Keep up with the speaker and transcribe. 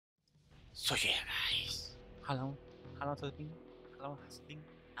So yeah, guys. Hello to the thing. Hello, has the thing.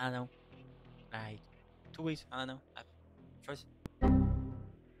 I don't know. Like 2 weeks. I don't know. First,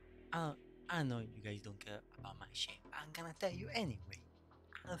 I know you guys don't care about my shit. I'm gonna tell you anyway.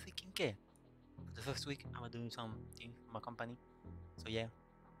 I don't freaking care. But the first week, I was doing something for my company. So yeah.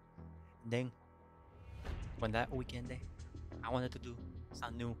 Then when that weekend day, I wanted to do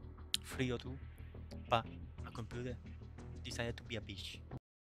some new 302, but my computer decided to be a bitch.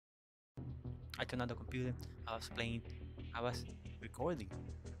 I turned on the computer. I was recording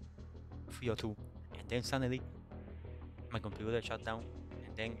 302, and then suddenly my computer shut down,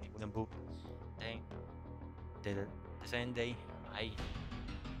 and then it wouldn't boot. Then the same day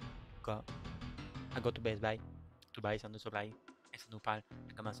got I go to Best Buy to buy some new supply and some new part.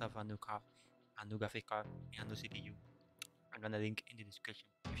 I got myself a new card, a new graphic card, and a new CPU. I'm gonna link in the description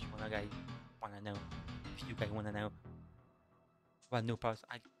if you wanna know. If you guys wanna know what new parts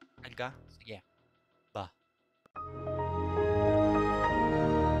I got. So yeah, but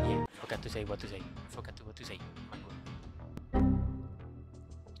yeah, forgot to say what to say. Forgot to what to say. My God.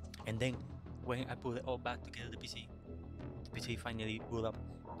 And then when I put it all back together, the PC finally boot up.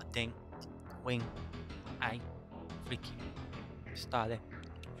 But then when I freaking started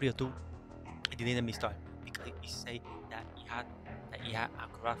 302, it didn't let me start because it said that it had a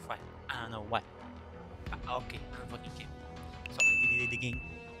crash file. I don't know what. But okay, I'm fucking kidding. So I deleted the game.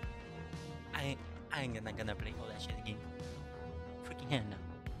 I ain't gonna play all that shit again. Freaking hell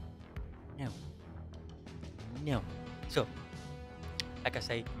no. No. So like I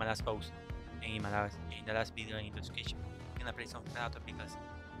said in my last post and in the last video in the description, I'm gonna play some Valheim because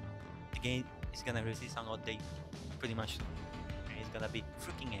the game is gonna receive some update pretty much soon. And it's gonna be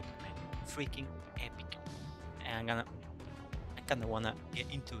freaking epic, man. Freaking epic. And I kinda wanna get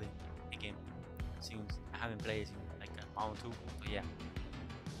into it again since I haven't played it in like a month or two. So yeah.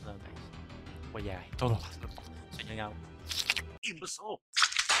 Hello guys. Well yeah, todo soy out. Imbecile.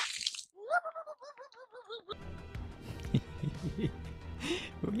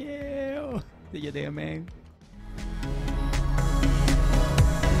 Yeah. See you there, man.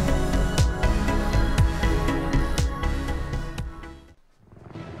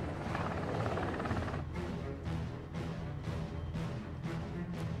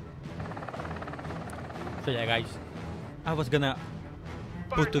 So yeah guys, I was gonna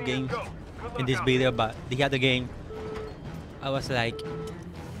put 2 games in this video, but the other game I was like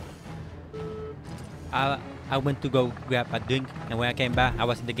I went to go grab a drink, and when I came back I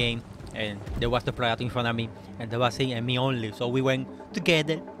was in the game and there was the player in front of me and there was him and me only, so we went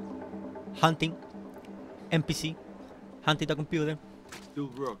together hunting NPC, hunting the computer.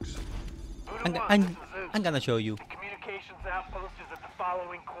 Still works. I'm gonna show you Communications outpost is at the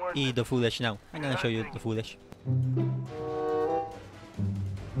following the foolish now. I'm gonna show you the foolish.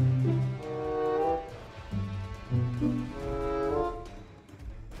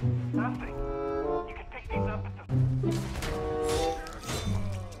 Nothing. You can pick these up at the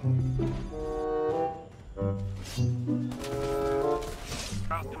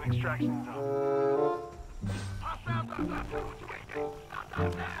route to extraction zone.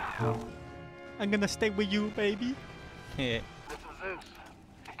 I'm gonna stay with you, baby. Yeah. This is Zeus.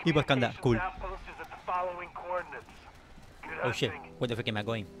 He was kinda cool. Outpost is at the following coordinates. Good Oh shit, hunting. where the frick am I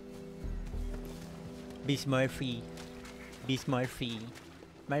going? Beast Murphy. Beast Murphy.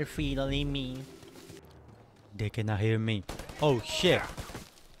 Murphy, don't leave me. They cannot hear me. Oh shit.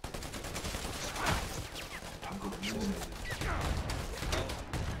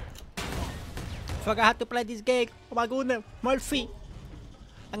 Fuck, I have to play this game. Oh my goodness. Murphy.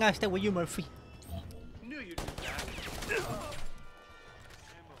 I'm gonna stay with you, Murphy.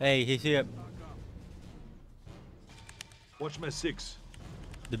 Hey, he's here. Watch my 6.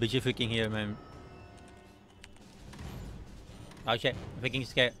 The bitch is freaking here, man. Oh shit, I'm freaking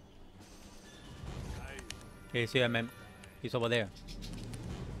scared. He's here, man. He's over there.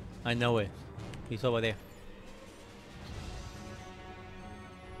 I know it. He's over there.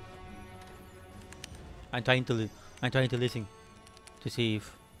 I'm trying to listen to see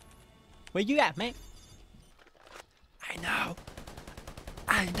if. Where you at, man? I know.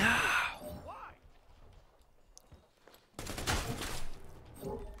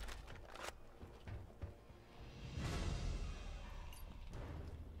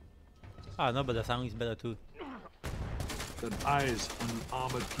 Oh no, but the sound is better too. Got eyes on an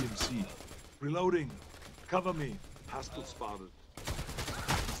armored PMC. Reloading. Cover me. Hostile spotted.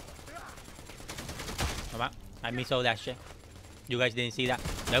 Come on. I missed all that shit. You guys didn't see that?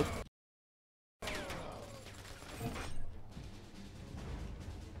 Nope.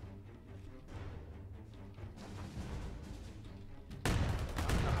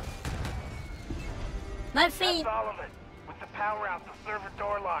 Murphy! That's all of it. With the power out, the server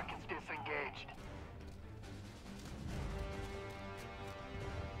door lock is disengaged.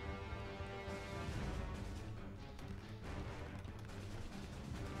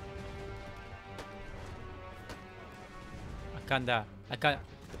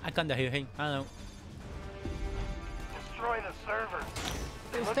 I kinda hear him. I don't know. Destroy the server.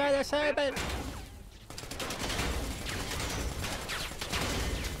 Destroy the server.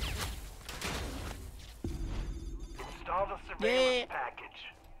 Install the surveillance package.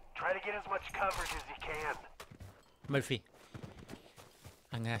 Try to get as much coverage as you can. Murphy.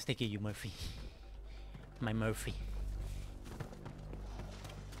 I'm gonna stick you, Murphy. My Murphy.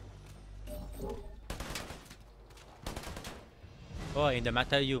 Oh, in the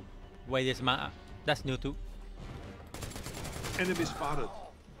matter you. Wait, this man. That's new too. Enemy spotted.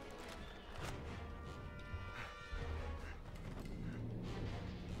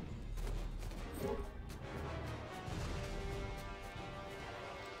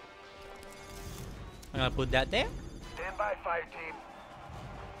 I'm gonna put that there. Stand by, fire team.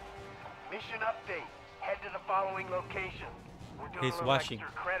 Mission update. Head to the following location. We're doing He's a little watching.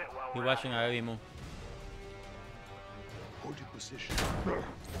 extra credit while He's we're watching at our emo. Hold your position.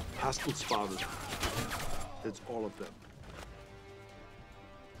 Hostile spotted. That's all of them.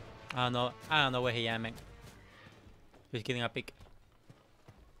 I don't know where he am, man. He's getting a pick.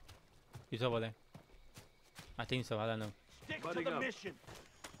 He's over there. I think so, I don't know. Stick Budding to the up. mission.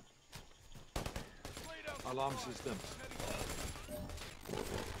 Alarm systems.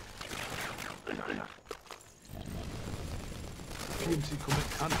 PMC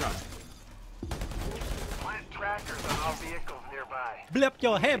commit contact. Plant trackers on all vehicles nearby. Blip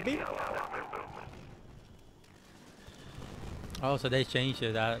your head, bitch! Oh, so they changed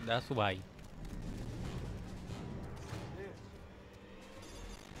it, that's why.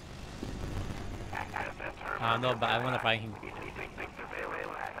 I don't know, but I wanna find him.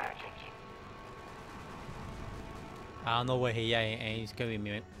 I don't know where he is and he's carrying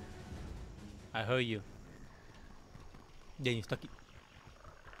me, man. I heard you. Then you stuck it.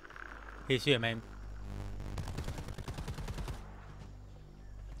 He's here, man.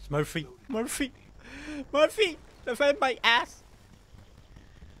 It's Murphy. Murphy! Murphy! Defend my ass!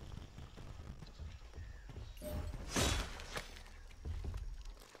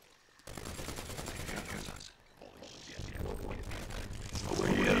 Over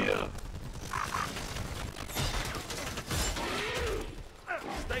here.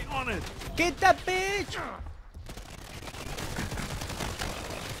 Stay on it. Get that bitch!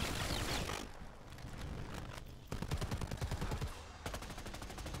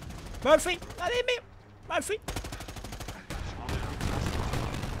 Murphy! Not in me! Murphy!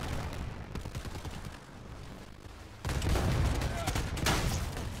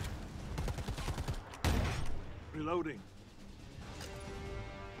 Reloading.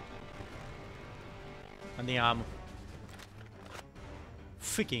 I need ammo.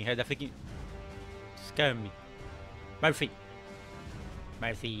 Freaking hell, that freaking scared me. Murphy!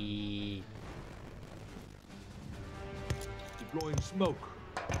 Murphy! Deploying smoke.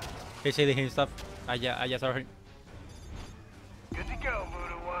 He's hitting him stuff. I just heard him. Good to go,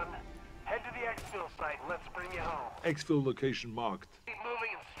 Voodoo 1. Head to the exfil site and let's bring you home. Exfil location marked. Keep moving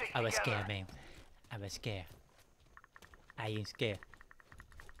and stick I was together. scared, man. I was scared. I ain't scared.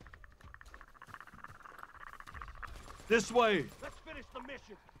 This way. Let's finish the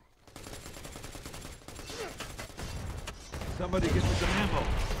mission. Somebody get me some ammo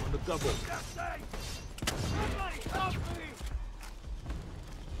on the double. Somebody help me!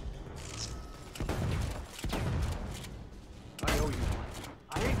 I owe you.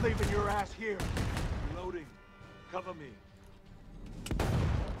 I ain't leaving your ass here. Reloading. Cover me.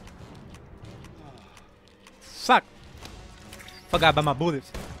 Fuck! Forgot about my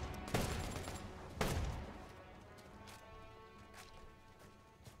bullets.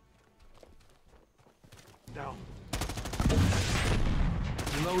 Down.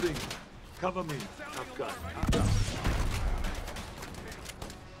 Reloading. Cover me. Tough guy.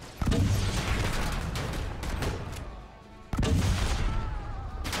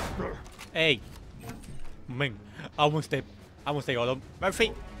 Hey! Man, I won't stay all of them.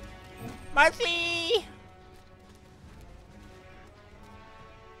 Murphy! Murphy!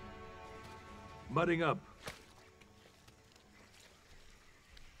 Mudding up.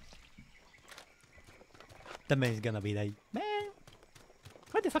 The man's gonna be like, man,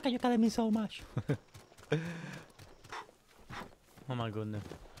 why the fuck are you telling me so much? Oh my goodness.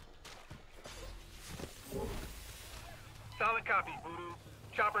 Solid copy, Voodoo.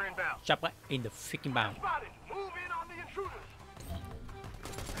 Chopper inbound. Chopper in the freaking bound. Spotted. Move in on the intruders.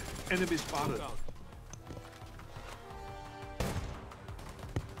 Enemy spotted.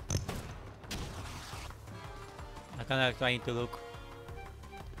 Kinda trying to look.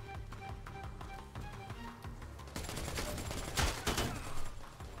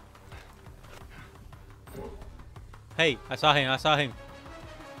 Hey, I saw him, I saw him.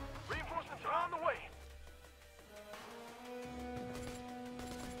 Reinforcements are on the way.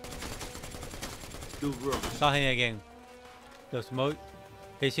 Still rough. Saw him again. The smoke.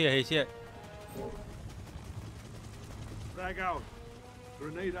 He's here, he's here. Frag out.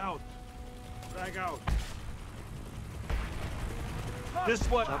 Grenade out. Frag out. This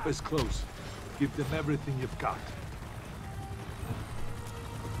one. Up is close. Give them everything you've got.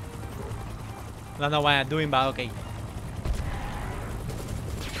 Don't know what I'm doing, but okay.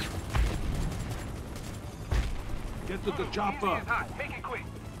 Get to the chopper. Easy is hot. Make it quick.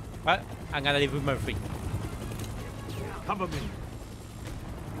 But I'm gonna leave with Murphy. Cover me.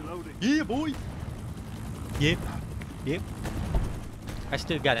 Reloading. Yeah, boy. Yep. Yep. I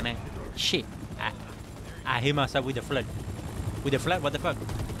still got it, man. Shit. I hit myself with the flood. With the flood? What the fuck?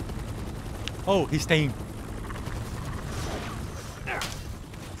 Oh, he's staying.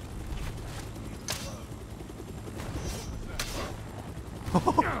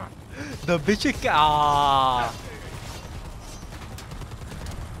 The bitch. Ah.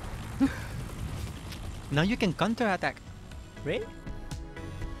 Now you can counter attack. Right?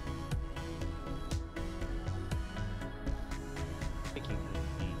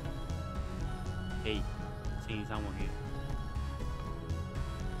 Hey, seeing someone here.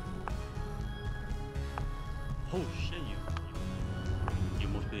 Oh shit, you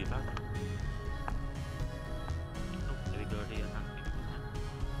must be back. Oh, there we go, here.